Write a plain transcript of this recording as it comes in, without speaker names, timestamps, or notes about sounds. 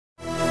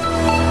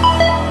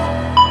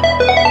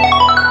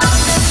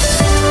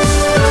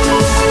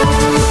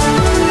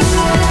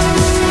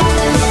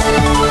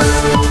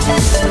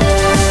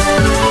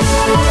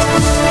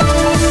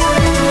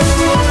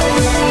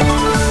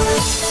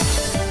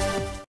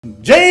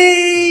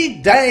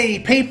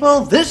G-Day,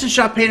 people! This is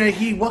Sharpino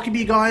here, welcome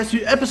you guys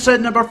to episode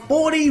number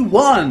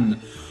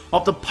 41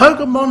 of the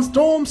Pokémon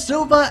Storm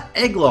Silver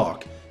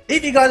Egglocke.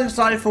 If you guys are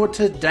excited for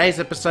today's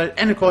episode,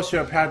 and of course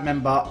you're a proud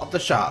member of the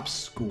Sharp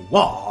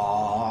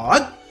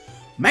Squad,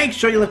 make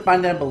sure you look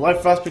button down below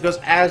for us because,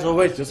 as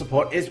always, your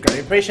support is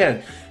greatly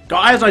appreciated.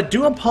 Guys, I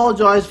do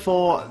apologise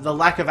for the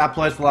lack of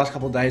uploads for the last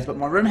couple of days, but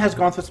my room has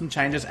gone through some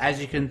changes. As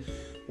you can,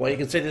 well, you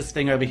can see this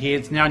thing over here.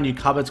 It's now a new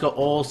cupboard. It's got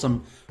all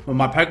some of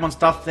my Pokemon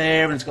stuff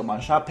there, and it's got my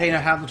Sharpino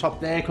hat on the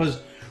top there,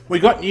 because we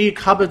got new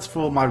cupboards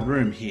for my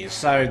room here.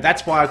 So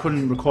that's why I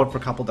couldn't record for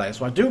a couple of days.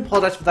 So I do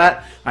apologise for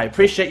that. I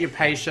appreciate your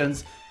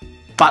patience,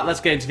 but let's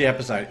get into the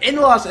episode. In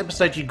the last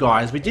episode, you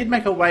guys, we did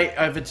make our way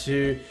over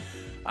to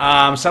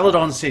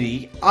Celadon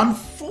City.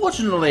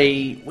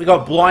 Unfortunately, we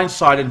got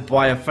blindsided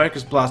by a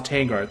Focus Blast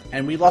Tangrowth,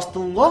 and we lost the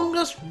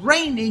longest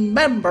reigning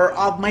member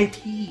of my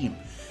team.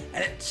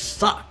 And it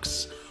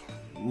sucks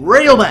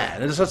real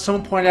bad. And as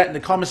someone pointed out in the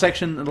comment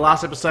section in the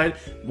last episode,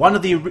 one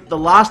of the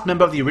last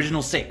member of the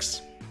original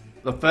 6.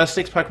 The first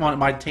 6 Pokemon in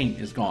my team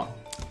is gone.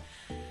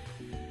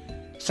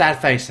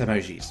 Sad face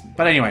emojis.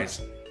 But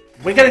anyways,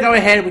 we're going to go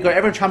ahead. We've got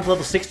everyone jumped to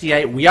level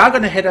 68. We are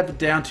going to head up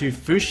down to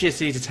Fuschia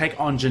City to take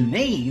on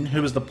Janine,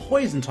 who is the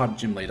poison type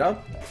gym leader.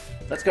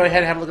 Let's go ahead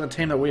and have a look at the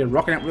team that we are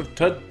rocking out with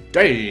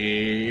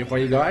today for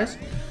you guys.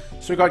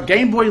 So we've got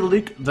Game Boy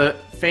Luke the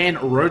Fan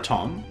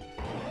Rotom,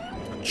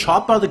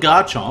 Chopper the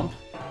Garchomp,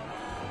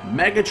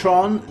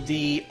 Megatron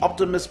the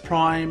Optimus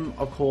Prime,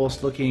 of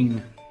course,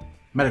 looking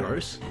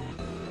Metagross,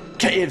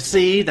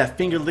 KFC, that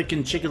finger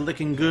licking, chicken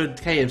licking good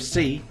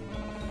KFC.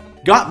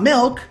 Got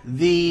Milk,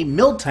 the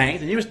Miltank,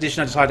 the newest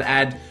addition I decided to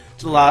add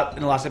to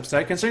in the last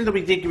episode. Considering that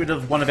we did get rid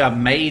of one of our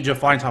major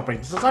fighting type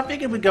weaknesses, I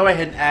figured we'd go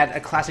ahead and add a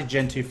classic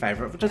Gen 2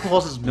 favourite, which of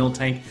course is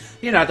Miltank.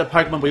 You know, the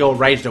Pokemon we all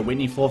raged at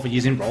Whitney for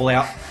using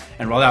Rollout,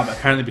 and Rollout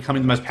apparently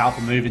becoming the most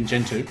powerful move in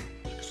Gen 2.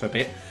 So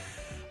be it.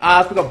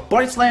 So we've got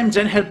Body Slam,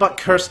 Gen Headbutt,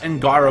 Curse, and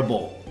Gyro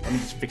Ball. Let me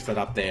just fix that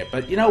up there.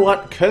 But you know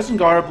what? Curse and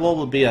Gyro Ball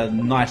will be a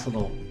nice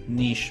little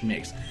niche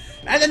mix.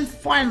 And then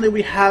finally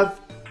we have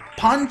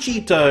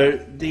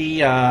Panchito the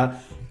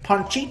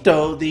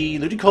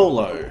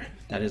Ludicolo.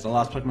 That is the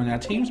last Pokemon in our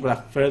teams.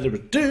 Without further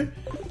ado,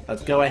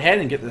 let's go ahead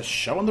and get this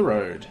show on the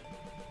road.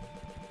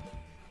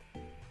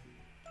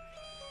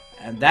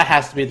 And that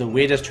has to be the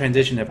weirdest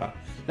transition ever.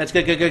 Let's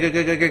go, go, go, go,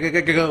 go, go, go,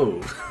 go,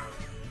 go,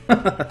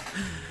 go.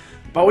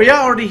 But we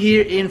are already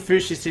here in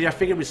Fuschia City. I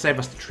figured we'd save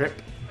us the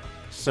trip.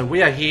 So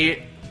we are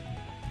here.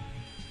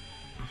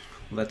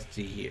 Let's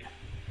see here.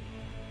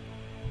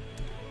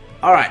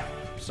 Alright,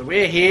 so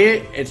we're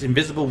here. It's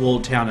Invisible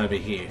Wall Town over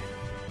here.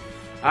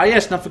 Ah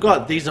yes, and I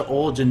forgot, these are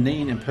all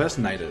Janine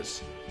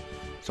impersonators.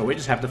 So we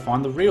just have to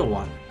find the real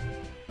one.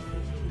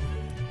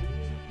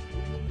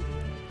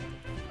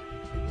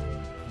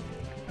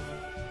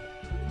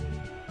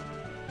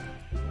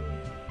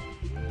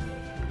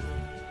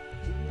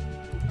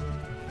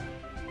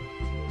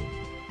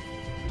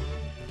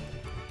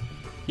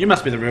 You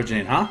must be the real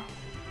Janine, huh?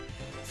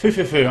 Foo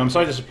foo foo, I'm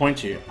sorry to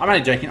disappoint you. I'm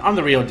only joking, I'm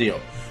the real deal.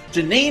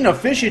 Janine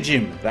of Fuschia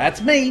Gym,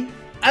 that's me.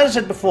 As I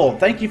said before,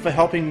 thank you for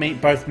helping me,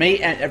 both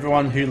me and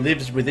everyone who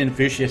lives within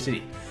Fuschia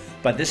City.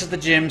 But this is the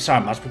gym, so I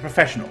must be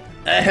professional.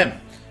 Ahem.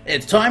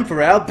 It's time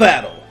for our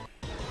battle.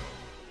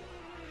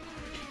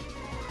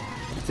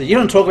 So you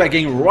don't talk about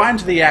getting right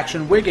into the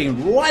action, we're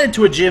getting right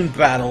into a gym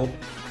battle,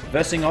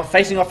 facing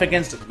off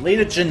against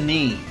leader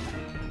Janine.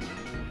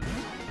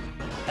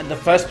 And the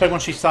first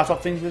Pokemon she starts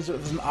off thinking is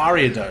an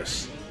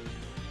Ariados.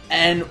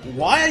 And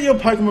why are your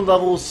Pokemon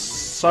levels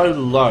so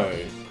low?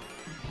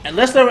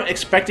 Unless they were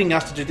expecting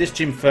us to do this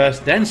gym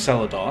first, then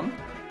Celadon.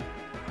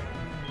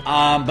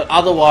 But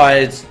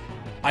otherwise,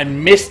 I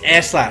miss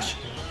Air Slash.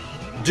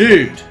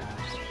 Dude.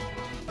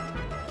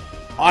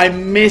 I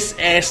miss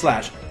Air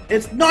Slash.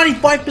 It's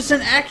 95%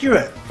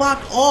 accurate.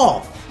 Fuck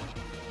off.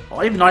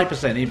 Or even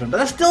 90% even. But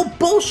that's still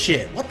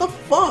bullshit. What the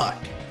fuck?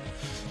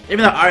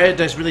 Even though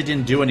Ariados really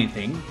didn't do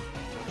anything.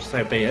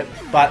 So be it.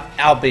 But,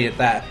 albeit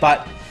that.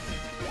 But,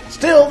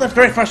 still, that's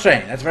very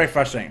frustrating. That's very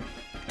frustrating.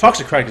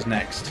 Toxicroak is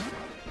next.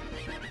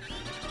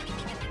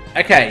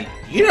 Okay,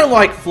 you don't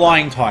like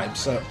flying types,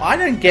 so I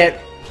don't get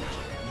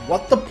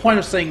what the point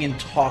of saying in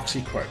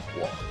Toxicroak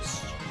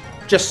was.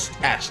 Just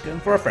asking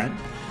for a friend.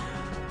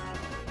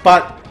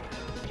 But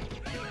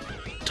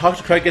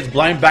Toxicroak gets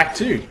blown back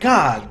too.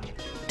 God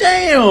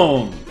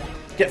damn!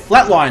 Get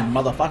flatlined,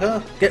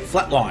 motherfucker. Get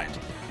flatlined.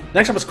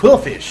 Next up is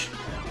Quillfish.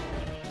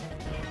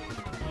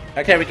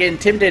 Okay, we get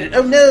intimidated.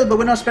 Oh no, but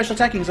we're not special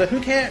attacking, so who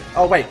cares?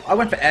 Oh wait, I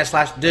went for Air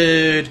Slash,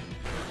 dude.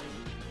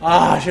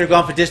 Ah, I should have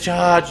gone for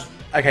Discharge.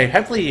 Okay,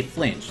 hopefully you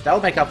flinch.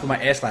 That'll make up for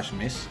my Air Slash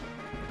miss.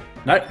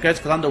 Nope, goes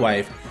for Thunder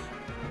Wave.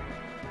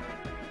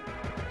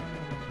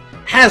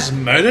 Has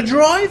Motor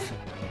Drive?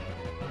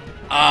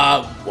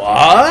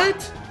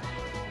 What?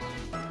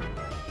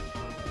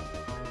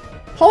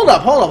 Hold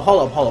up.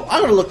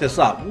 I gotta look this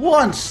up.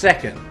 1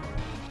 second.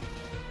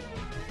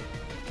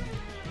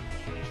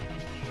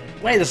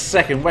 Wait a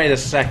second.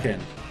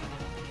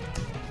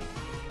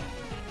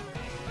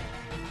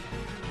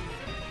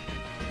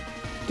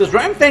 Does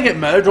Ramfang get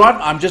Murder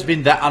Drive? I'm just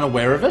been that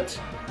unaware of it.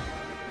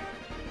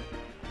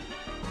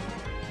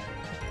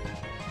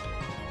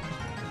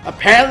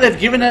 Apparently they've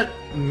given it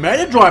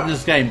Murder Drive in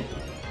this game.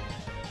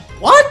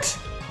 What?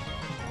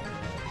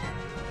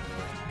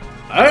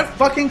 Oh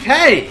fucking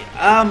K.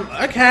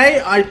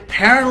 Okay, I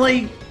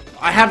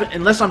haven't,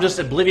 unless I'm just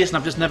oblivious and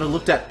I've just never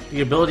looked at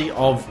the ability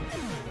of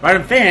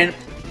Random Fan.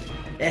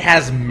 It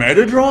has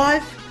Murder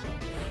Drive?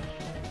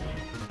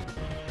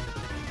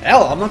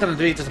 Hell, I'm not going to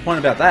be disappointed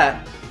about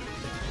that.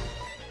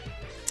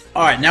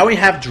 Alright, now we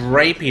have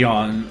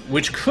Drapion,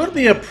 which could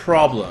be a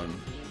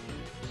problem.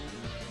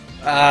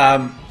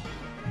 I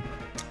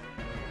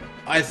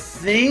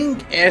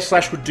think Air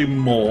Slash would do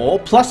more,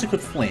 plus it could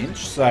flinch,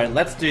 so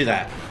let's do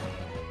that.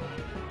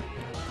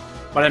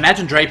 But I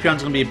imagine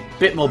Drapion's going to be a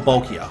bit more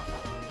bulkier.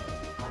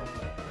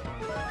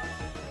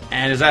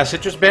 And is that a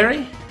Citrus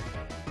Berry?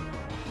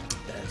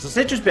 It's a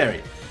Citrus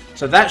Berry.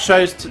 So that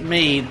shows to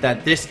me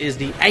that this is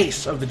the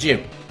ace of the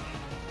gym.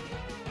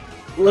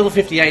 Level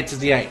 58 is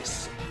the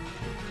ace.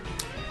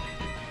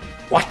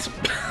 What?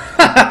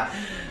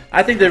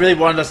 I think they really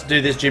wanted us to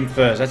do this gym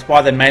first. That's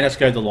why they made us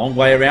go the long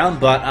way around.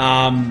 But,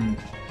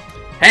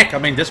 heck, I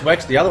mean, this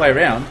works the other way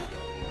around.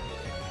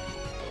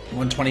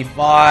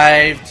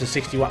 125 to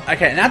 61.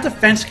 Okay, and our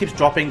defense keeps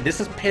dropping.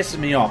 This is pissing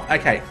me off.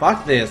 Okay,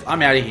 fuck this.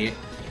 I'm out of here.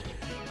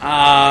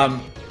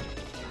 I'm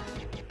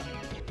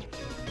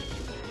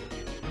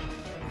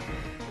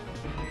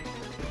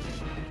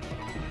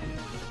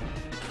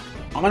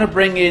gonna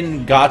bring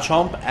in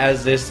Garchomp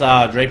as this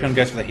Drapion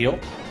goes for the heal.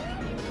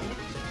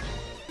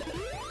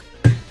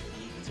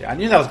 See, I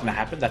knew that was gonna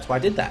happen, that's why I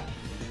did that.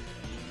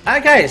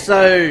 Okay,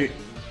 so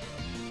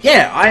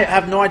yeah, I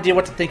have no idea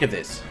what to think of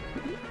this.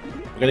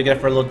 We're gonna go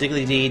for a little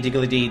Diggly-Dee,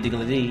 Diggly-Dee,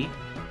 Diggly-Dee.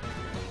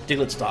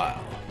 Diglett style.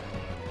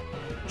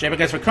 Drapion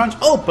goes for Crunch.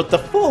 Oh, but the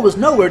 4 was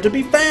nowhere to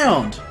be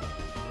found!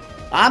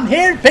 I'm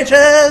here,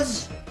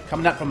 bitches!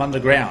 Coming up from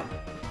underground.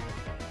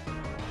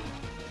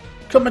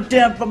 Coming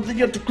down from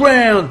the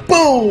underground!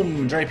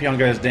 Boom! Drapion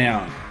goes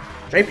down.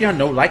 Drapion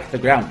no like the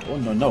ground. Oh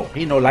no no,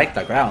 he no like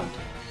the ground.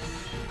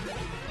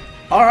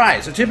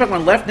 Alright, so 2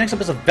 Pokemon left. Next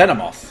up is a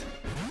Venomoth.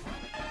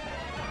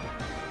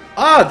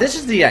 Ah, this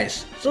is the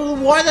ace. So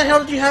why the hell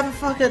did you have a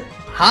fucking...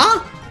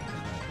 Huh?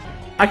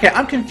 Okay,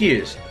 I'm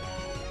confused.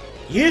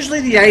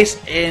 Usually the ace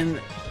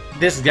in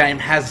this game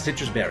has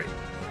Citrus Berry.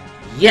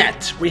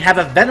 Yet, we have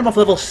a Venomoth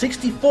level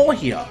 64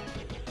 here.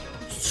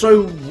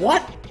 So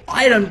what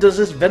item does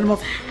this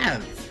Venomoth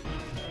have?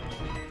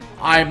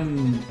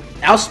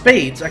 Our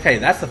speeds. Okay,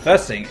 that's the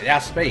first thing.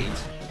 Our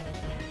speeds.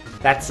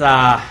 That's,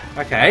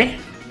 okay.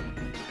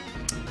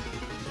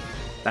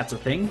 That's a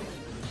thing.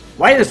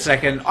 Wait a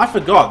second, I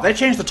forgot. They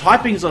changed the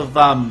typings of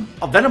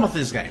Venomoth in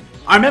this game.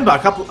 I remember a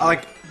couple,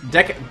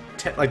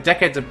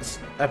 decades of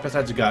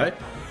episodes ago,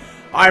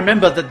 I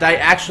remember that they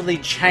actually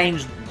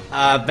changed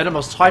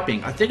Venomoth's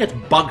typing. I think it's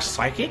Bug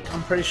Psychic,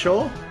 I'm pretty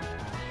sure.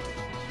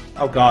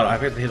 Oh god, I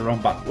hit the wrong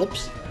button.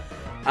 Whoops.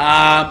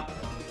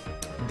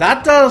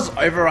 That does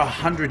over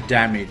 100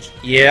 damage.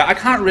 Yeah, I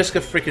can't risk a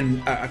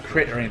freaking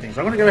crit or anything, so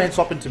I'm going to go ahead and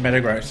swap into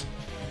Metagross.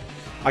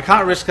 I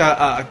can't risk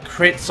a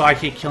crit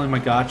Psychic killing my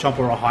Garchomp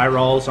or a high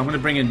roll, so I'm going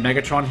to bring in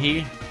Megatron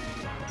here.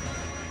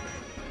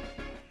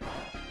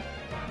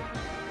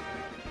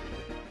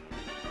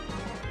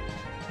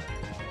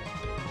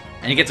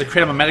 And he gets a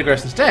crit on my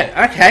Metagross instead.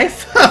 Okay.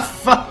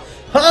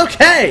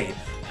 Okay.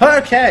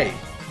 Okay.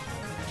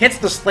 Hits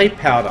the Sleep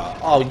Powder.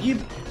 Oh, you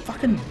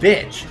fucking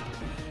bitch.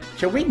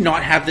 Can we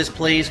not have this,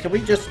 please? Can we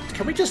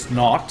just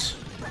not?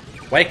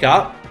 Wake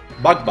up.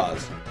 Bug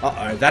Buzz.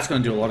 Uh-oh, that's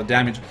going to do a lot of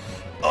damage.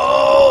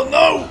 Oh,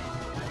 no!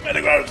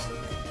 Metagross!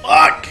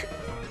 Fuck!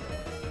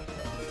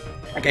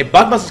 Okay,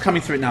 Bug Buzz is coming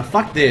through now.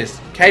 Fuck this.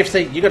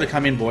 KFC, you gotta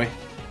come in, boy.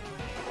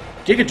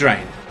 Giga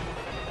Drain.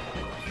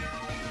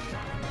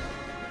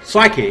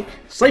 Psychic,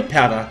 Sleep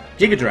Powder,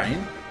 Giga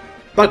Drain,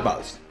 Bug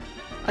Buzz.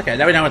 Okay,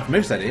 now we know what the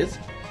moveset is.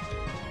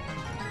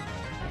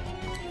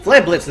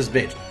 Flare Blitz this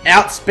bitch.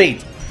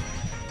 Outspeed.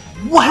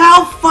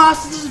 How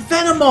fast is this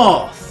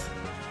Venomoth?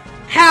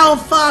 How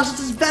fast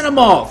is this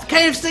Venomoth?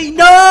 KFC,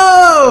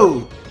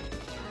 no!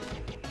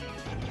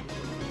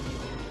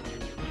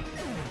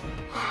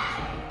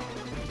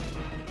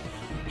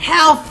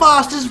 How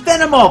fast is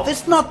Venomoth?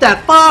 It's not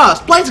that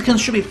fast. Blaziken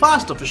should be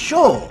faster for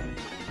sure.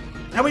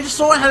 And we just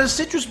saw it had a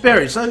Citrus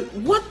Berry, so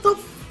what the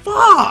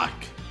fuck?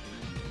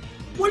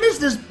 What is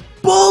this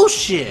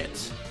bullshit?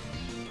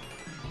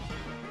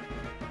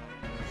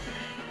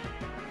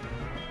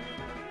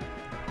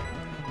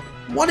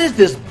 What is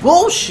this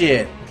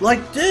bullshit?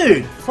 Like,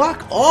 dude,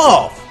 fuck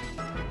off.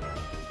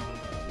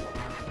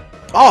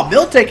 Oh,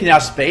 Miltank can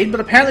outspeed, but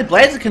apparently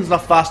Blaziken's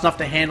not fast enough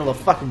to handle a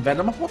fucking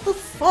Venomoth. What the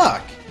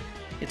fuck?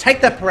 You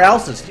take that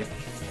paralysis, you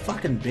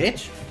fucking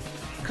bitch.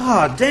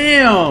 God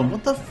damn!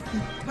 What the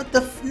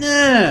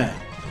nah?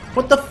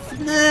 What the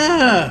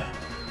nah?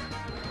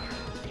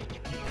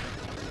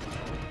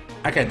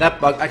 Okay, that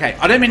bug. Okay,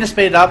 I don't mean to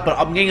speed it up, but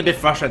I'm getting a bit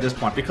frustrated at this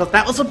point because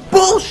that was a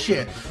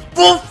bullshit.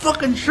 Bull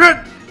fucking shit.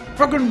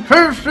 Fucking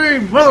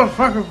KFC,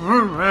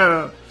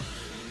 motherfucker.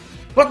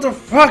 What the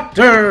fuck,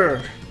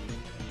 dude?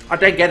 I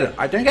don't get it.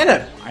 I don't get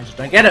it. I just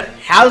don't get it.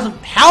 How's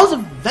a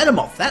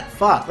Venomoth that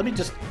fast? Let me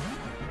just...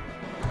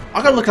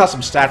 I gotta look up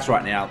some stats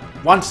right now.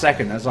 1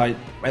 second as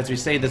we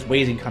see this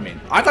wheezing come in.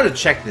 I gotta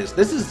check this.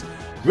 This is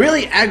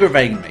really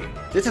aggravating me.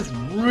 This is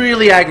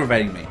really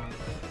aggravating me.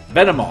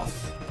 Venomoth.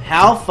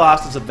 How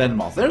fast is a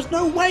Venomoth? There's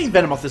no way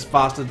Venomoth is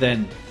faster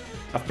than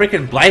a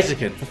freaking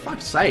Blaziken, for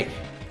fuck's sake.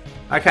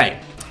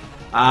 Okay.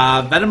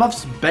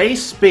 Venomoth's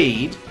base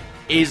speed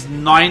is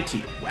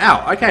 90.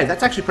 Wow, okay,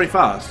 that's actually pretty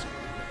fast.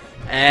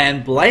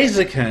 And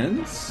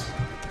Blaziken's...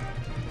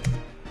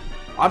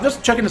 I'm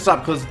just checking this up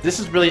because this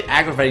is really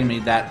aggravating me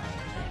that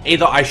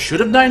either I should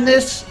have known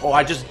this, or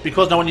I just...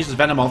 Because no one uses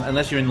Venomoth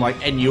unless you're in, like,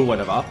 NU or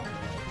whatever.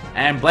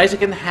 And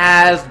Blaziken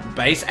has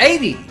base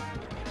 80.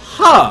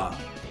 Huh.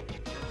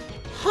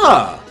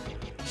 Huh.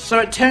 So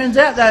it turns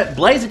out that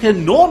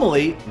Blaziken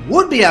normally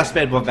would be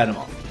outsped by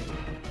Venomoth.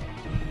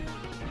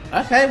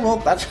 Okay, well,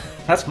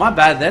 that's my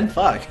bad then.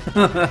 Fuck.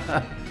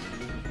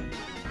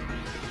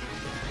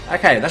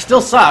 Okay, that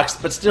still sucks,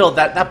 but still,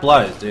 that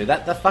blows, dude.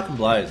 That fucking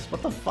blows.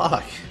 What the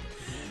fuck?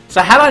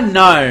 So had I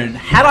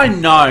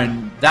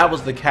known that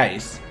was the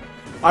case,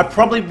 I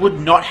probably would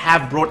not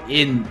have brought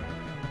in...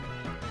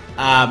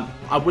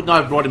 I would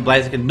not have brought in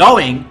Blaziken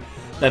knowing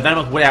that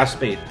Venomoth would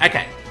outspeed.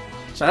 Okay,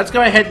 so let's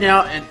go ahead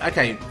now and...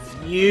 Okay,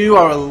 you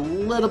are a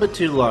little bit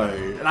too low.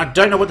 And I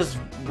don't know what this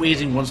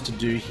wheezing wants to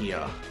do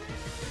here.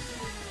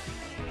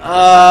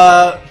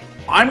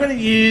 I'm going to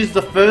use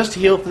the first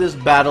heal for this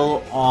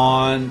battle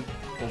on...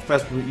 Well,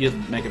 first we'll use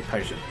Mega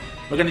Potion.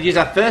 We're going to use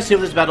our first heal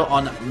for this battle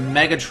on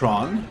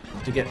Megatron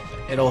to get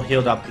it all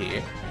healed up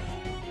here.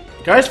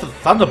 Goes for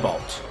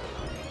Thunderbolt.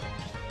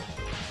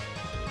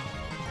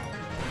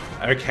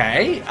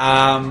 Okay,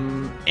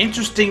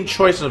 interesting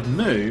choice of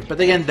move, but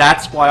again,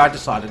 that's why I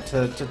decided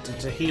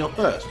to heal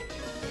first.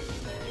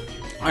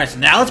 Alright, so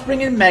now let's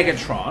bring in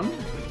Megatron,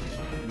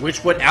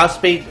 which would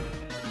outspeed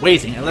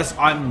Wheezing, unless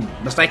I'm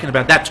mistaken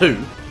about that too.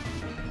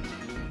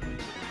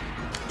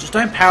 Just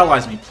don't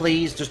paralyze me,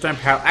 please. Just don't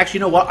paralyze. Actually,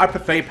 you know what? I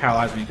prefer you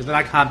paralyze me, because then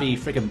I can't be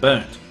freaking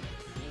burnt.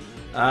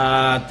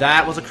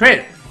 That was a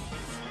crit.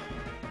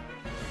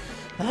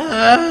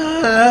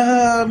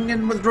 I'm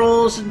getting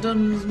withdrawal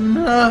symptoms.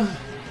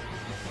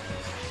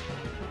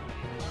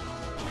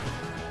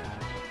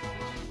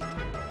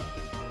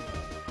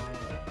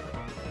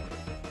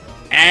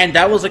 And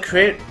that was a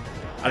crit.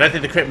 I don't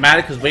think the crit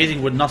mattered because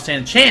Wheezing would not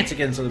stand a chance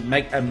against a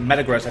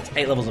Metagross that's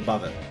 8 levels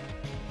above it.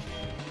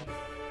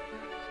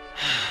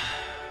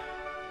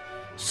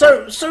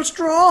 So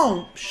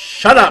strong!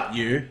 Shut up,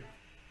 you!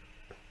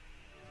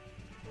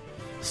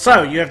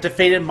 So, you have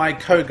defeated my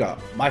Koga,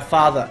 my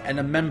father, and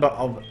a member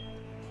of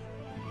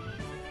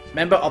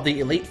the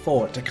Elite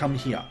Four to come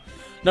here.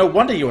 No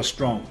wonder you are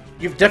strong.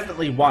 You've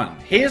definitely won.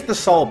 Here's the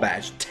soul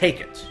badge.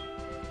 Take it.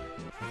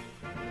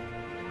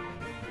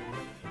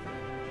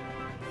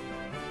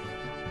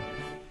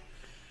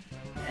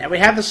 And we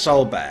have the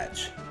soul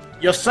badge.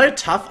 You're so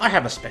tough, I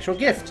have a special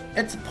gift.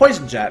 It's a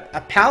poison jab,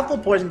 a powerful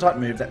poison type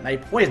move that may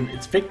poison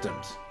its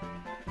victims.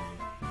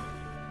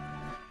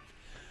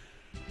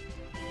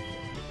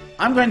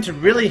 I'm going to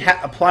really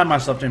apply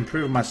myself to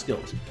improve my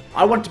skills.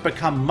 I want to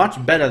become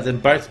much better than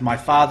both my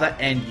father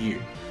and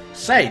you.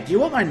 Say, do you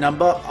want my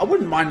number? I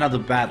wouldn't mind another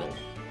battle.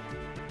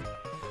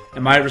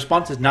 And my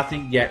response is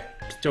nothing,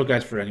 yet still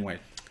goes through anyway.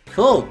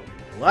 Cool.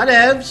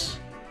 Whatevs.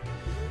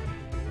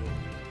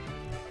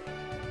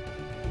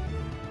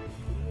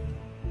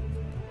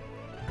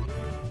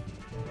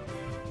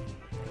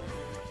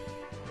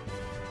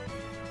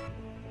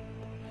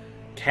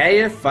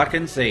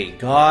 KFC,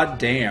 god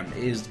damn,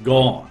 is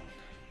gone.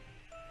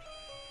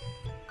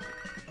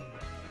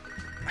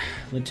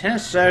 Lieutenant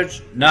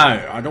Surge, no,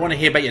 I don't want to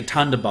hear about your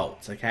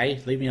Thunderbolts,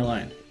 okay? Leave me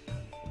alone.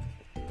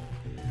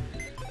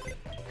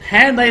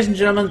 And ladies and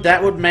gentlemen,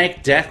 that would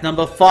make death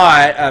number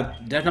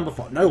 5, death number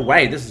 4, no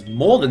way, this is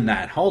more than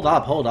that. Hold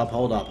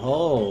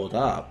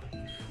up.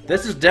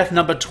 This is death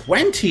number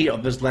 20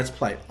 of this Let's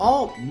Play.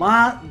 Oh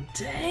my,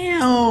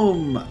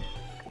 damn!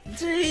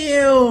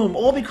 Damn!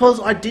 All because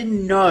I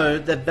didn't know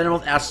that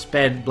Venomoth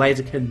outsped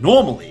Blaziken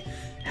normally.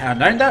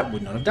 Had I known that,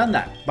 would not have done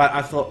that. But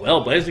I thought,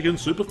 well, Blaziken's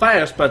super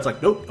fast, but it's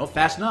like, nope, not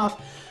fast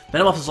enough.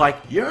 Venomoth is like,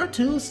 you're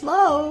too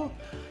slow.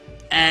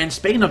 And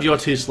speaking of you're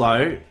too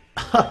slow,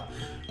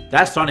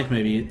 that Sonic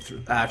movie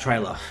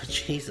trailer,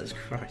 Jesus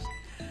Christ.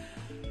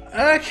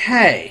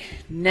 Okay,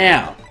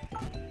 now,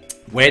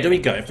 where do we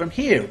go from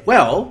here?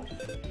 Well,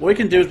 what we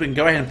can do is we can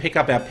go ahead and pick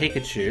up our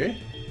Pikachu.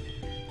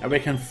 And we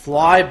can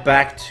fly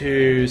back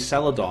to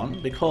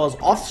Celadon, because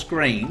off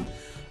screen,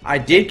 I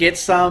did play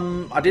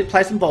some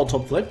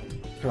Voltorb Flip,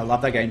 because I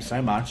love that game so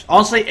much.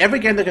 Honestly, every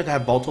game that could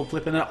have Voltorb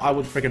Flip in it, I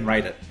would freaking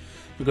rate it,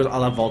 because I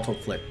love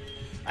Voltorb Flip.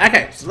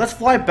 Okay, so let's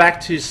fly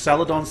back to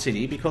Celadon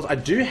City, because I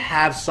do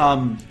have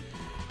some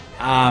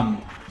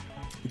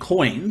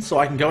coins, so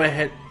I can go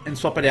ahead and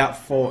swap it out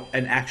for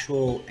an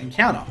actual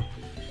encounter.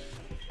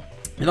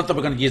 Not that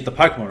we're going to use the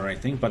Pokemon or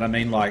anything, but I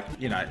mean, like,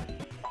 you know,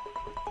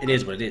 it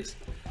is what it is.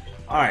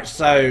 Alright,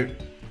 so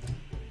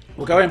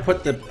we'll go ahead and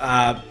put the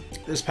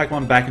this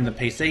Pokemon back in the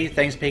PC.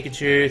 Thanks,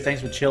 Pikachu.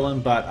 Thanks for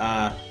chilling,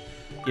 but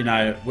you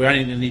know, we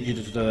only need you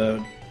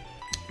to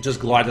just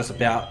glide us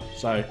about.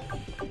 So,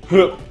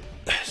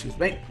 excuse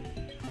me.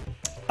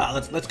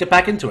 Let's get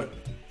back into it.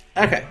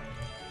 Okay.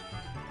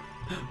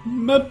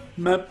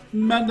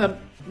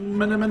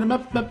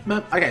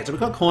 Okay, so we've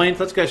got coins.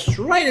 Let's go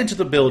straight into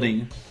the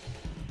building.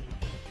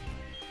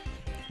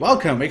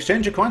 Welcome. We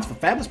exchange your coins for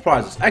fabulous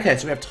prizes. Okay,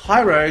 so we have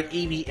Tyrogue,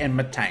 Eevee, and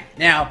Metang.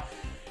 Now,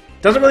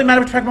 does it really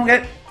matter which Pokemon we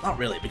get? Not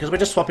really, because we're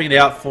just swapping it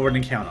out for an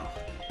encounter.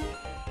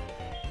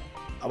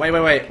 Oh, wait.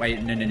 No.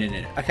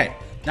 Okay,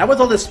 now with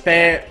all the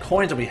spare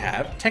coins that we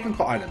have,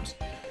 technical items.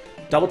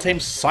 Double Team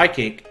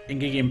Psychic,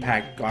 Engage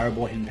Impact,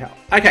 Gyro-Ball, Hidden Power.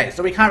 Okay,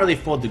 so we can't really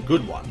afford the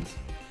good ones.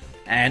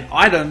 And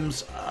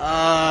items,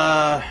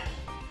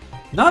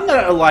 none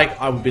that are like,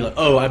 I would be like,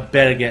 oh, I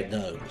better get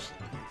those.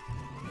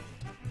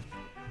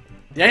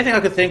 The only thing I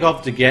could think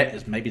of to get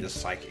is maybe the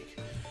Psychic.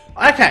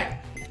 Okay,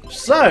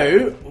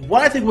 so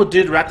what I think we'll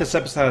do to wrap this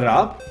episode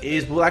up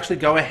is we'll actually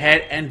go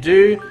ahead and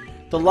do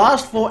the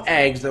last 4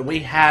 eggs that we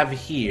have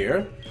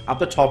here, up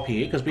the top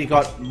here, because we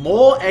got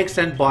more eggs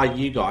sent by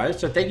you guys.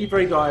 So thank you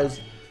very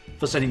guys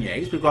for sending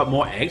eggs. We've got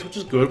more eggs, which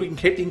is good. We can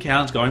keep the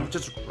encounters going, which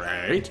is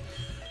great.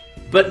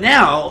 But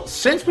now,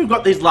 since we've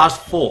got these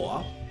last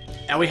 4,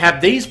 and we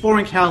have these 4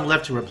 encounters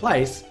left to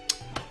replace,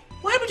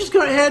 why don't we just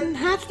go ahead and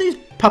hatch these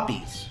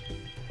puppies?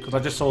 Because I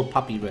just saw a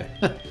puppy there.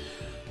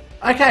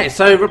 Okay,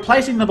 so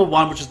replacing number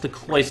 1, which is the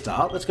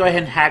Cloyster, let's go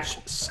ahead and hatch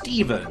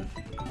Steven.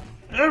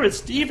 Oh, it's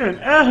Steven!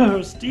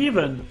 Oh,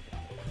 Steven!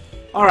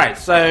 Alright,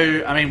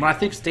 so, I mean, when I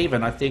think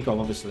Steven, I think of,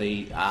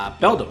 obviously,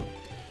 Beldum.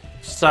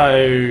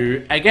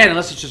 So, again,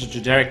 unless it's just a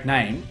generic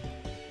name,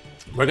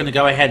 we're going to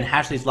go ahead and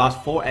hatch these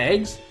last 4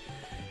 eggs.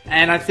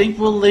 And I think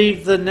we'll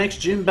leave the next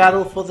gym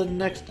battle for the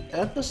next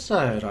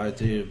episode. I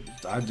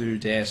do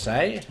dare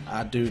say.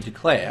 I do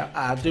declare.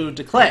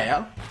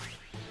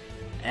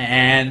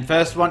 And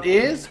first one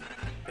is...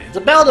 it's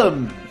a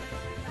Beldum!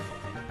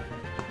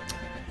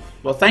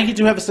 Well, thank you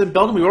to whoever sent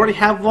Beldum. We already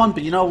have one,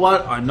 but you know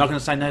what? I'm not going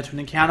to say no to an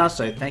encounter,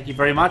 so thank you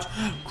very much.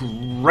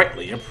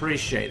 Greatly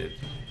appreciated.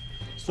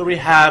 So we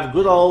have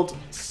good old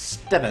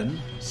Stefan,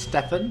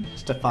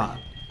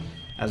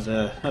 as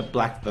a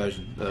black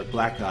version, the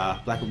black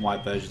and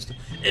white version.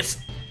 It's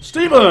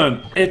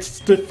Steven! It's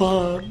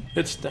Stefan.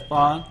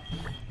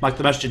 Like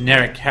the most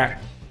generic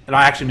character. And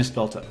I actually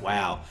misspelled it.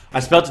 Wow. I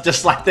spelled it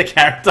just like the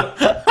character.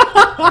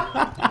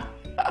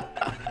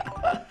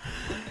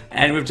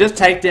 And we've just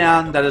taken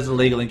down that as a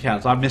legal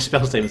encounter. So I've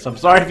misspelled Steven. So I'm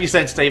sorry if you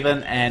said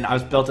Steven and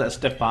I've spelled it as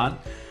Stefan.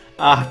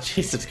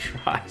 Jesus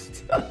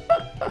Christ.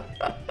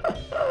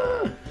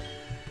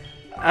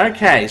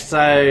 Okay,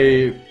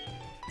 so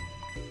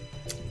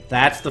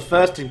that's the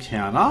first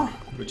encounter,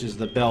 which is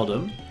the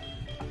Beldum.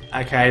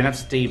 Okay, and that's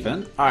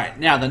Steven. Alright,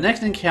 now the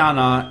next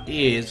encounter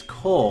is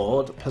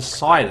called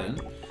Poseidon,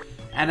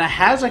 and it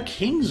has a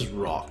King's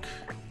Rock.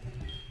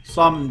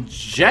 So I'm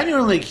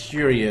genuinely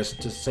curious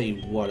to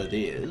see what it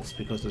is,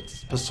 because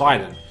it's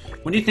Poseidon.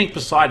 When you think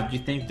Poseidon, you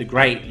think the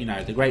great, you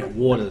know, the great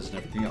waters and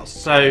everything else.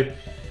 So,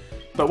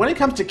 but when it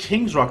comes to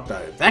King's Rock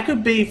though, that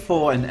could be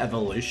for an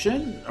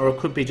evolution, or it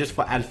could be just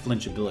for added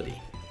flinchability.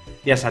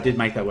 Yes, I did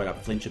make that word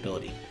up,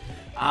 flinchability.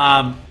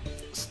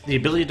 The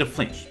ability to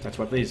flinch, that's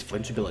what it is,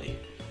 flinchability.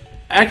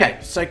 Okay,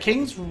 so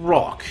King's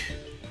Rock.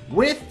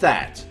 With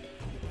that,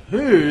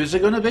 who's it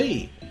going to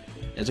be?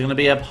 Is it going to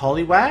be a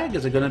Poliwag?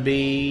 Is it going to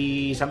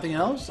be something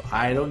else?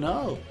 I don't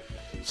know.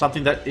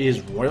 Something that is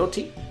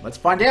royalty? Let's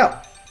find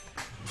out.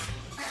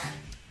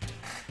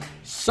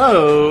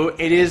 So,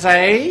 it is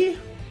a...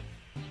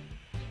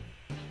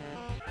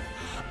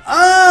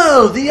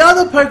 oh, the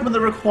other Pokemon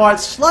that required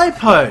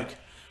Slowpoke.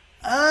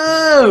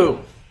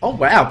 Oh. Oh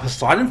wow,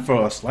 Poseidon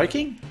for a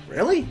Slowking?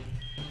 Really?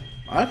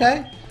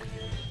 Okay.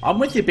 I'm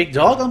with you, big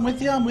dog. I'm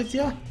with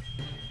you.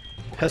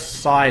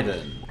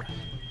 Poseidon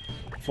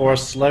for a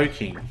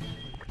Slowking.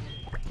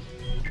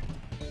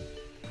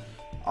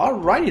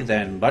 Alrighty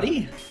then,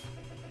 buddy.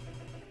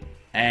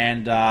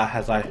 And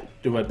as I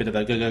do a bit of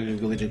a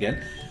glitch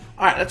again.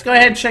 Alright, let's go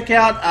ahead and check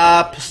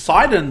out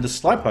Poseidon, the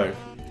Slowpoke.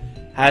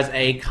 Has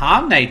a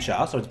calm nature,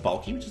 so it's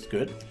bulky, which is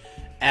good.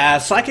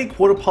 Psychic,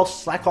 Water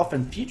Pulse, Slack Off,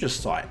 and Future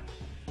Sight.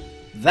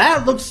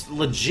 That looks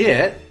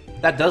legit.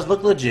 That does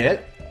look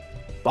legit.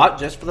 But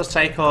just for the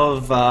sake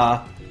of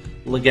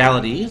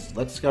legalities,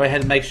 let's go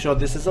ahead and make sure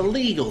this is a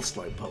legal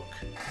Slowpoke.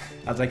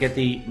 As I get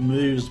the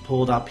moves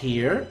pulled up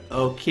here.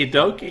 Okie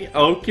dokie,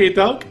 okie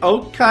doke,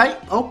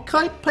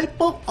 okay,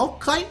 people,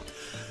 okay.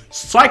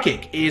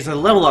 Psychic is a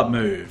level up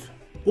move.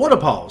 Water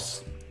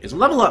Pulse is a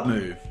level up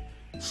move.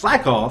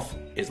 Slack Off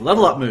is a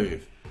level up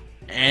move.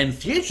 And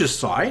Future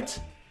Sight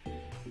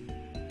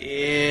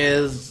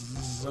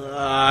is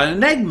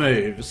an egg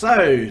move.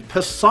 So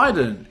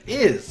Poseidon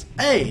is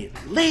a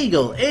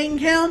legal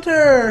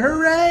encounter.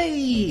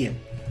 Hooray!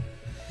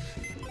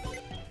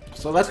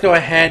 So let's go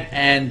ahead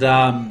and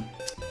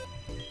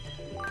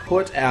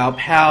put our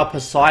Power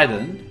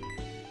Poseidon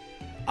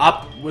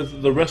up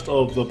with the rest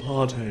of the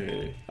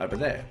party over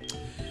there.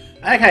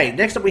 Okay,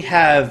 next up we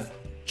have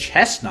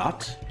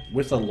Chestnut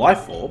with a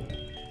Life Orb.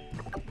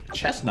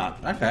 Chestnut,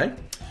 okay.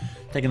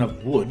 Taking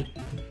up wood.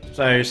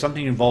 So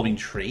something involving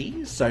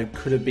trees. So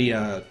could it be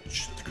a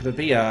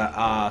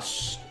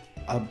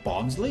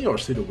Bonsley or a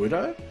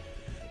Sudowoodo?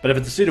 But if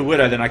it's a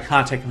Sudowoodo, then I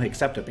can't technically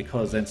accept it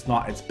because it's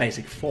not its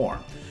basic form.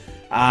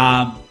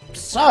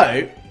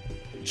 So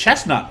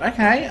chestnut,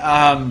 okay.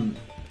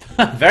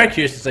 Very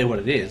curious to see what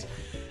it is.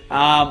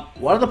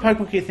 What other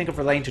Pokemon can you think of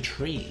relating to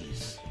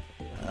trees?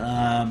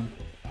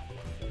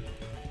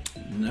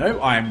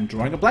 No, I'm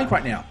drawing a blank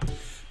right now.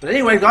 But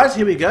anyway, guys,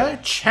 here we go.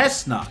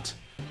 Chestnut.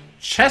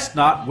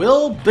 Chestnut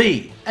will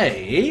be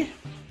a...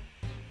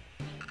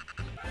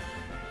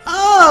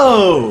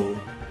 Oh!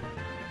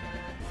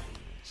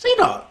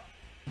 C-Dot.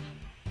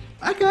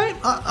 Okay,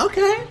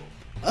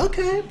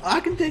 okay, I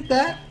can dig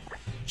that.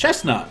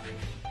 Chestnut.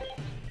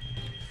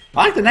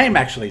 I like the name,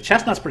 actually.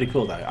 Chestnut's pretty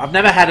cool, though. I've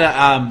never had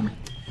a,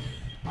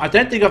 I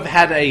don't think I've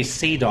had a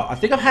C-Dot. I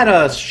think I've had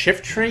a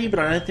Shift Tree, but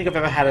I don't think I've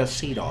ever had a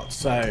C-Dot,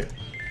 so...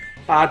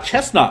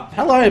 Chestnut.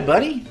 Hello,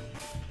 buddy.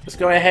 Let's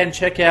go ahead and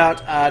check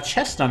out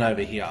Chestnut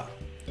over here.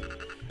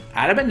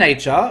 Adamant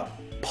Nature.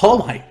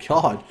 Oh my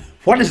god.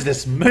 What is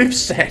this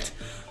moveset?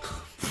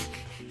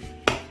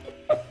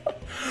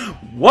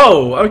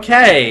 Whoa,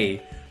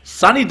 okay.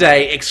 Sunny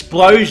Day,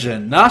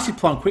 Explosion, Nasty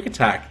Plum, Quick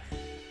Attack.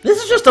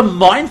 This is just a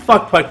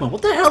mindfuck Pokemon.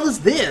 What the hell is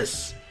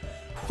this?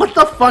 What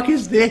the fuck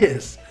is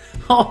this?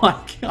 Oh my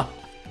god.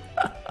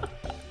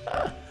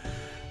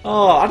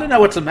 Oh, I don't know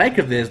what to make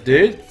of this,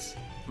 dudes.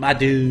 My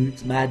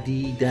dudes, my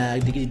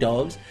diggity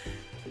dogs.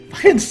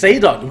 Fucking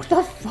C-Dot, what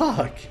the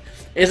fuck?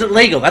 Is it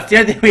legal? That's the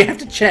only thing we have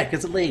to check.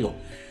 Is it legal?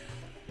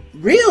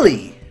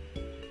 Really?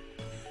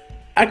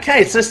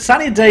 Okay, so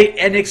Sunny Day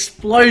and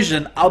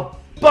Explosion are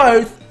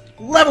both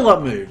level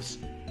up moves.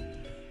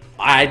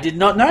 I did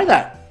not know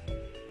that.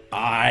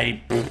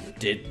 I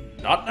did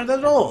not know that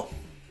at all.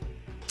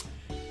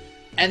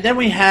 And then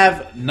we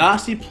have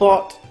Nasty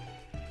Plot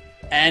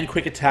and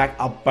Quick Attack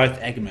are both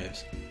egg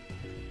moves.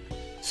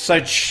 So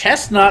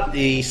Chestnut,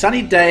 the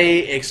Sunny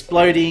Day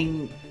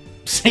exploding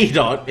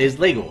C-Dot is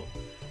legal.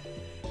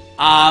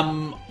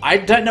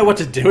 I don't know what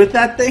to do with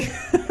that thing.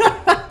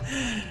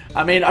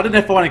 I mean, I don't know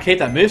if I want to keep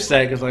that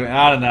moveset, because, like,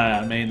 I don't know,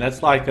 I mean,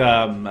 that's like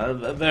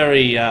a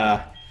very,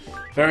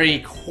 very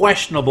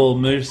questionable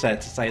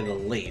moveset, to say the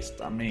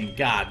least. I mean,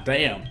 god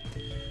damn.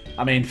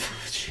 I mean,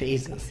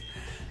 Jesus.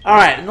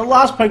 Alright, and the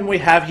last Pokemon we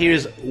have here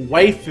is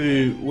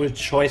Waifu with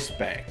Choice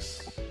Specs.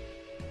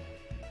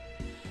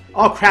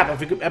 Oh crap,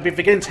 I've been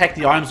forgetting to take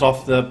the items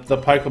off the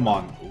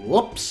Pokemon.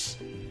 Whoops.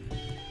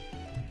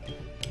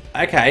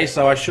 Okay,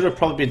 so I should have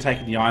probably been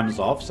taking the items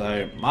off,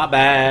 so my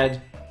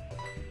bad.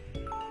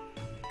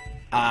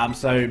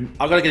 So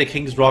I've got to get a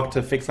King's Rock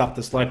to fix up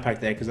the Slowpoke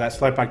there, because that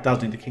Slowpoke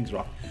does need the King's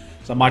Rock.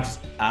 So I might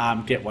just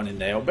get one in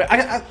there. But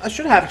I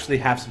should actually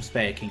have some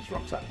spare King's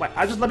Rocks. Wait,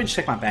 let me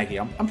check my bag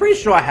here. I'm pretty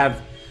sure I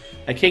have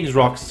a King's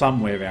Rock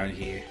somewhere around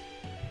here.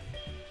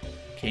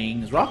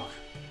 King's Rock.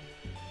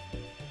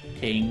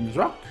 King's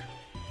Rock.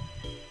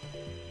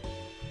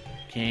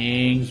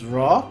 King's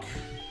Rock.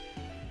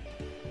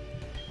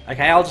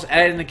 Okay, I'll just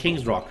add in the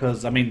King's Rock,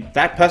 because, I mean,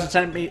 that person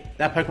sent me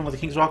that Pokemon with the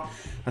King's Rock.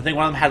 I think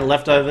one of them had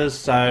leftovers,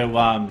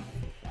 so,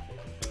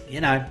 you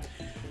know, I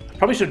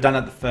probably should have done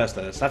that the first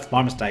though, so that's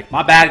my mistake.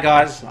 My bad,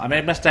 guys. I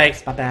made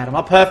mistakes. My bad. I'm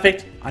not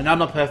perfect. I know I'm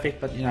not perfect,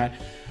 but, you know,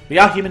 we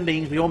are human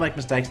beings. We all make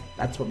mistakes.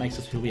 That's what makes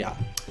us who we are.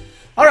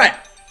 Alright,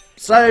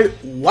 so,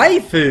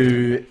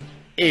 Waifu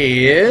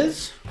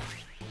is...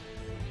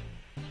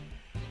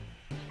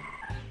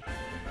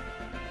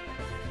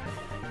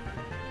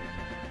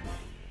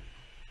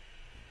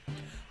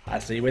 I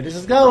see where this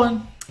is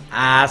going.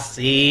 I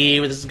see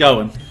where this is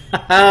going.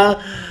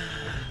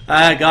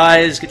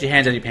 Guys, get your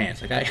hands out of your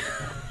pants, okay?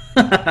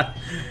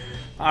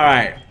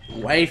 Alright,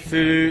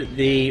 Waifu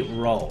the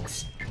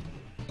Rolls.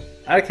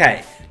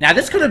 Okay, now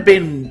this could have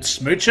been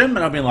Smoochum, and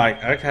I've been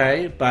like,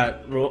 okay,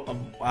 but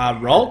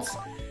Rolls?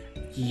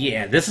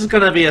 Yeah, this is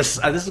gonna be a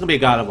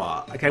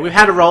Gardevoir. Okay, we've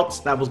had a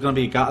Rolls, that was gonna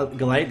be a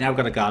Gallade, now we've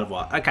got a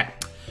Gardevoir. Okay.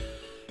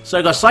 So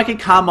we've got Psychic,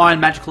 Carmine,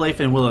 Magical Leaf,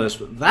 and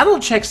Will-O-Wisp. That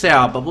all checks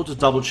out, but we'll just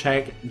double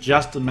check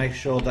just to make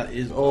sure that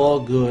is all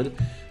good.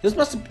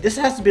 This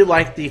has to be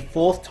like the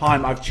 4th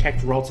time I've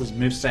checked Rolls'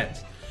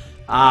 movesets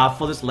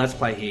for this Let's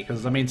Play here.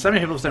 Because, I mean, so many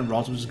people have sent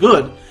Rolls, which is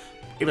good.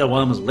 Even though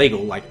one of them was legal,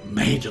 like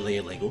majorly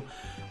illegal.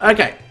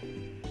 Okay.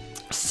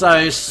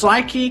 So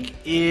Psychic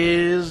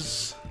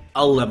is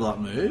a level up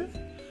move.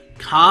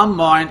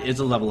 Carmine is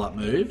a level up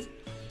move.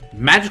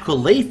 Magical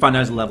Leaf, I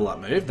know, is a level up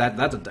move.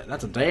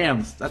 That's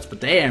for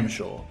damn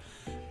sure.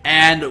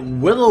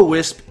 And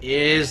Will-O-Wisp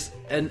is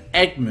an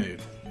egg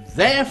move.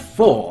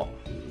 Therefore,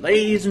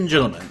 ladies and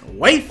gentlemen,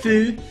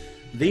 Waifu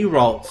the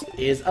Rolls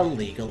is a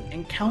legal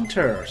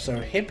encounter. So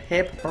hip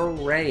hip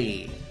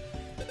hooray.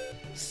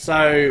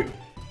 So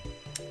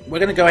we're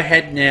gonna go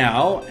ahead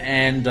now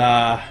and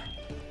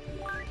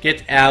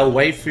get our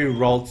Waifu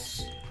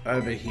Rolls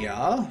over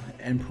here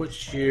and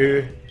put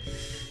you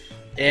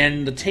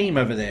in the team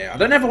over there. I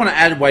don't ever want to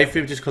add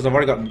Waifu just because I've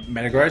already got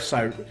Metagross.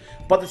 So,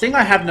 but the thing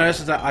I have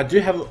noticed is that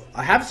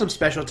I have some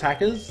special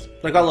attackers,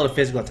 but I got a lot of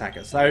physical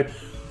attackers. So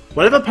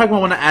Whatever Pokemon I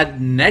want to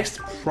add next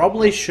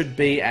probably should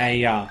be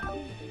a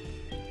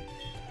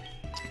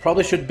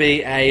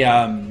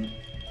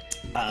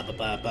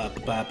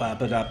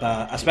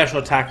special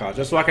attacker,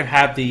 just so I can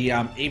have the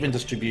even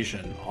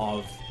distribution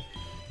of,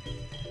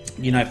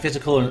 you know,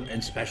 physical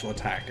and special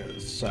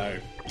attackers. So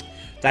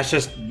that's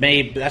just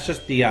me. That's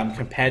just the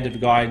competitive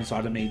guy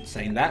inside of me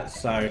saying that.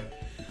 So,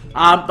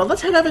 but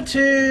let's head over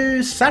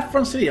to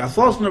Saffron City. I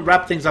thought I was going to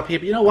wrap things up here,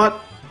 but you know what?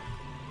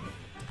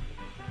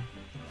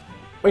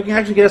 We can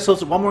actually get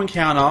ourselves one more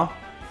encounter.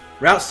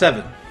 Route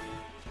 7.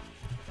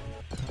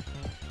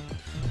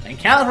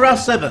 Encounter for Route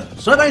 7.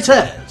 Survey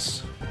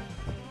says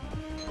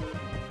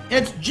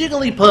it's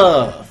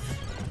Jigglypuff.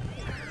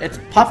 It's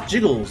Puff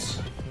Jiggles.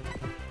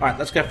 Alright,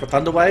 let's go for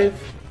Thunder Wave.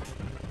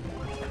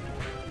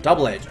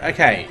 Double Edge.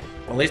 Okay.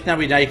 Well, at least now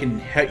we know you can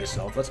hurt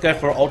yourself. Let's go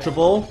for Ultra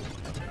Ball.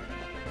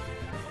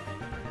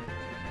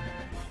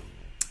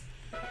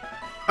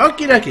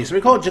 Okie dokie. So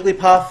we call it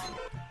Jigglypuff.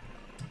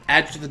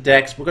 Add to the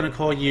dex. We're going to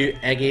call you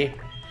Eggy.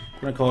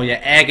 We're going to call you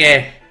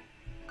Eggy.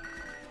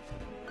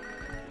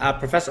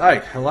 Professor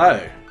Oak,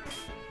 hello.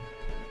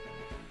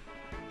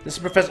 This is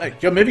Professor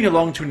Oak. You're moving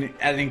along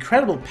at an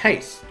incredible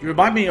pace. You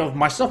remind me of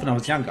myself when I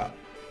was younger.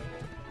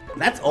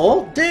 That's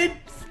all? Dude,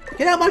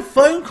 get out my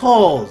phone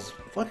calls.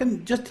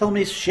 Fucking just tell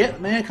me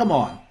shit, man. Come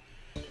on.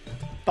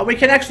 But we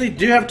can actually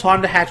do have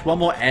time to hatch one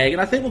more egg.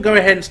 And I think we'll go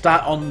ahead and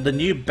start on the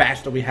new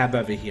batch that we have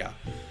over here.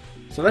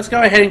 So let's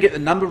go ahead and get the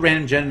number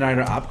random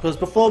generator up, because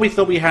before we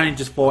thought we had only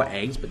just 4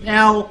 eggs, but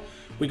now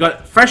we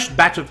got a fresh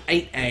batch of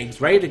 8 eggs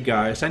ready to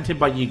go, sent in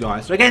by you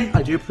guys. So again,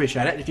 I do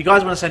appreciate it. If you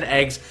guys want to send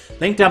eggs,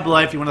 link down below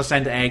if you want to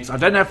send eggs. I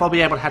don't know if I'll be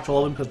able to hatch all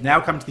of them, because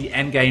now come to the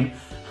end game,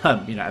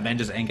 you know,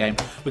 Avengers end game.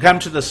 We come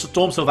to the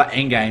Storm Silver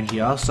end game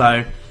here,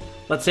 so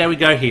let's see how we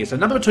go here. So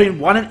number between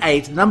 1 and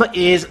 8, the number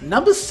is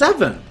number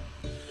 7,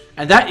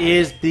 and that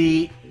is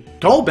the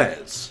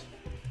Golbez.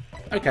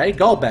 Okay,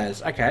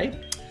 Golbez.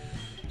 Okay.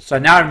 So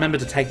now I remember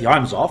to take the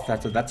items off.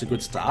 That's a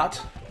good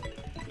start.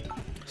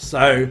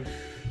 So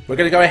we're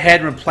going to go ahead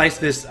and replace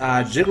this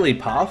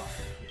Jigglypuff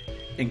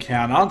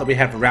encounter that we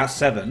have for Route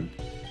 7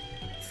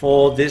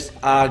 for this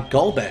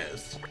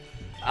Golbez.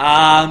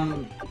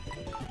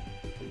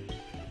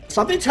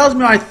 Something tells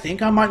me I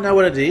think I might know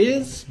what it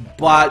is,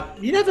 but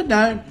you never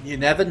know. You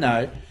never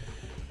know.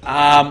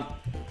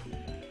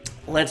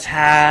 Let's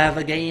have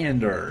a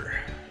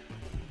gander.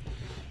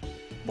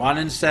 1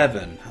 and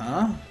 7,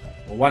 huh?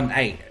 Or 1 and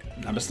 8.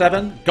 Number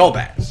 7,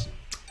 Golbez.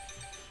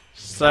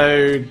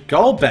 So,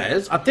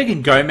 Golbez, I'm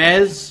thinking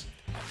Gomez,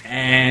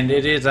 and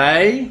it is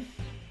a...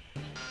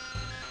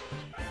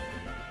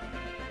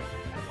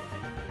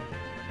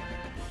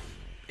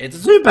 It's a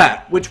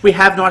Zubat, which we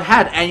have not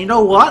had. And you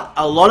know what?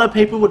 A lot of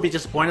people would be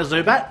disappointed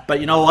in Zubat,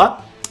 but you know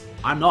what?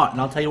 I'm not,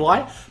 and I'll tell you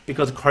why.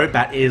 Because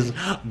Crobat is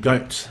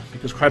GOAT.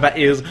 Because Crobat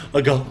is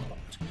a GOAT.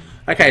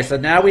 Okay, so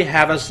now we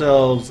have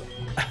ourselves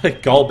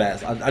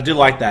Golbez. I do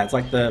like that. It's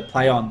like the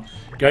play on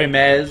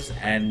Gomez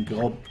and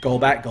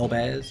Golbat,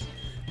 Golbez.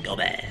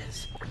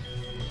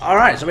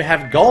 Alright, so we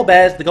have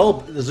Golbez, the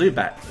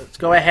Zubat. Let's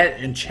go ahead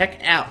and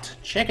check it out.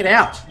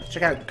 Let's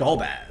check out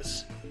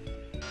Golbez.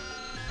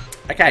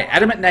 Okay,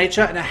 Adamant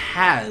Nature, and it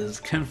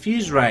has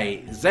Confuse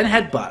Ray, Zen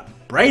Headbutt,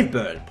 Brave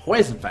Bird,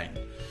 Poison Fang.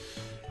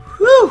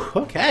 Whew,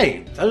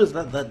 okay. That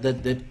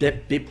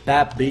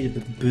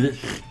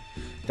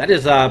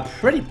is a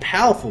pretty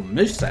powerful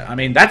moveset. I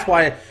mean, that's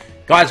why...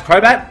 Guys,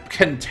 Crobat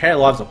can tear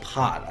lives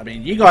apart. I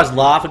mean, you guys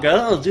laugh and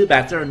go, oh,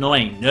 Zubats are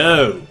annoying.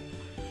 No.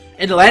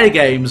 In the later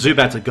game,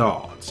 Zubats are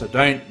gods, so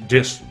don't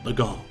diss the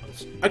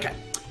gods. Okay.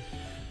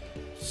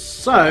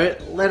 So,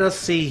 let us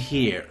see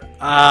here.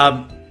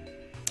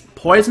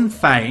 Poison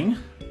Fang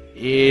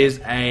is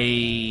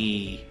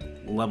a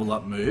level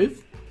up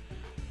move.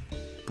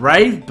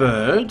 Brave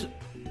Bird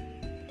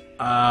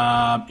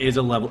is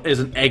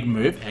an egg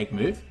move,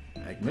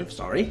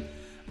 sorry.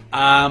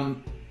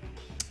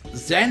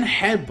 Zen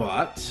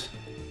Headbutt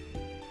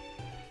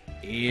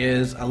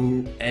is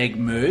an egg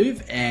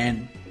move,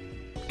 and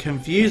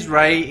Confuse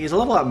Ray is a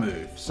level up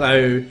move.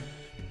 So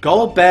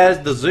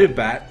Golbez the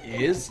Zubat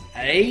is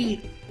a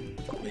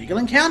legal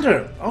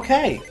encounter.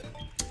 Okay.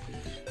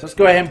 So let's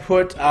go ahead and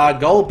put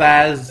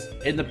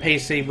Golbez in the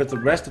PC with the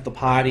rest of the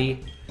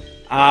party.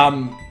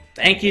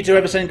 Thank you to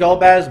whoever sent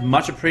Golbez.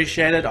 Much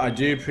appreciated. I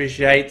do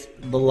appreciate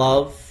the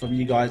love from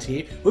you guys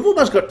here. We've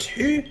almost got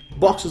 2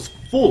 boxes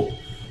full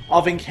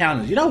of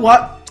encounters. You know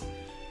what?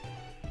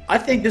 I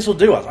think this will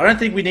do us. I don't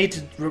think we need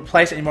to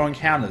replace any more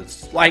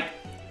encounters. Like,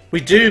 we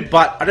do,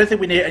 but I don't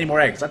think we need any more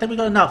eggs. I think we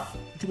got enough.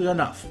 We've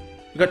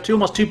got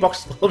almost 2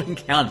 boxes full of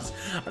encounters.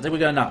 I think we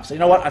got enough. So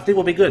you know what? I think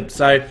we'll be good.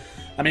 So,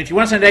 I mean, if you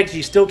want to send eggs,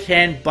 you still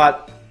can,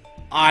 but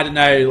I don't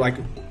know, like,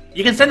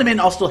 you can send them in,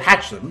 I'll still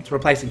hatch them to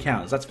replace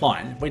encounters. That's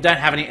fine. If we don't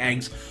have any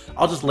eggs,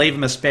 I'll just leave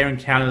them as spare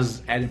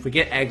encounters, and if we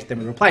get eggs, then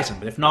we replace them.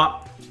 But if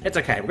not, it's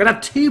okay. We're going to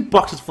have 2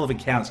 boxes full of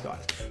encounters,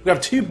 guys. We're going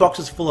to have 2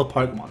 boxes full of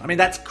Pokemon. I mean,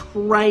 that's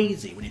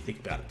crazy when you think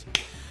about it.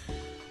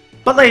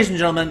 But ladies and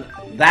gentlemen,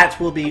 that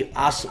will be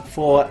us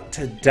for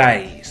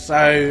today.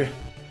 So,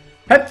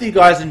 Hope that you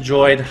guys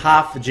enjoyed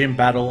half the gym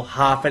battle,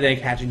 half an egg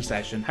hatching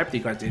session. Hope that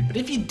you guys did. But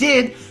if you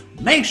did,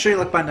 make sure you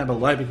like button down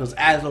below because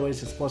as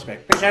always, it's great.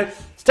 Appreciate it.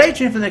 Stay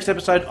tuned for the next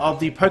episode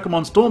of the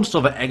Pokemon Storm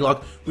Silver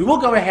Egglocke. We will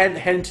go ahead and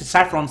head into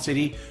Saffron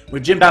City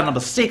where gym battle number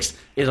 6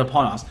 is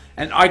upon us.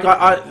 And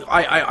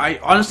I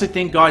honestly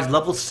think, guys,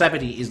 level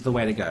 70 is the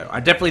way to go.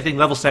 I definitely think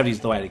level 70 is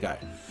the way to go.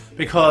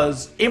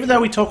 Because even though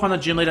we talk on a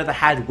gym leader that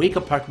had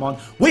weaker Pokemon,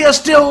 we are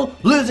still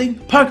losing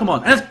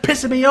Pokemon. And it's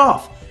pissing me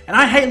off. And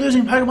I hate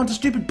losing Pokemon to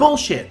stupid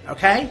bullshit,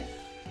 okay?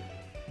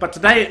 But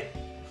today,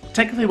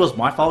 technically it was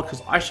my fault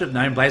because I should have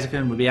known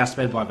Blaziken would be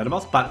outspeeded by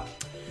Venomoth. But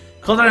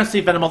because I don't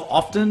see Venomoth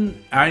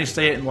often, I only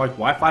see it in like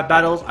Wi-Fi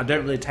battles, I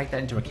don't really take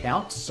that into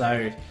account.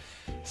 So,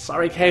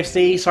 sorry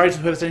KFC, sorry to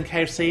whoever's in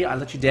KFC, I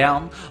let you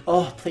down.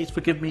 Oh, please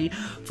forgive me,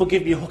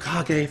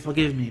 Hokage,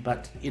 forgive me.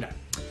 But, you know,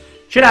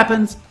 shit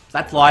happens,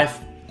 that's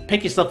life.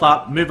 Pick yourself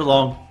up, move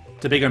along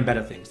to bigger and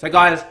better things. So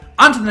guys,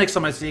 until the next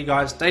time I see you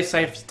guys, stay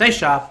safe, stay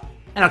sharp,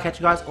 and I'll catch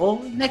you guys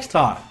all next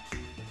time.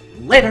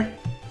 Later!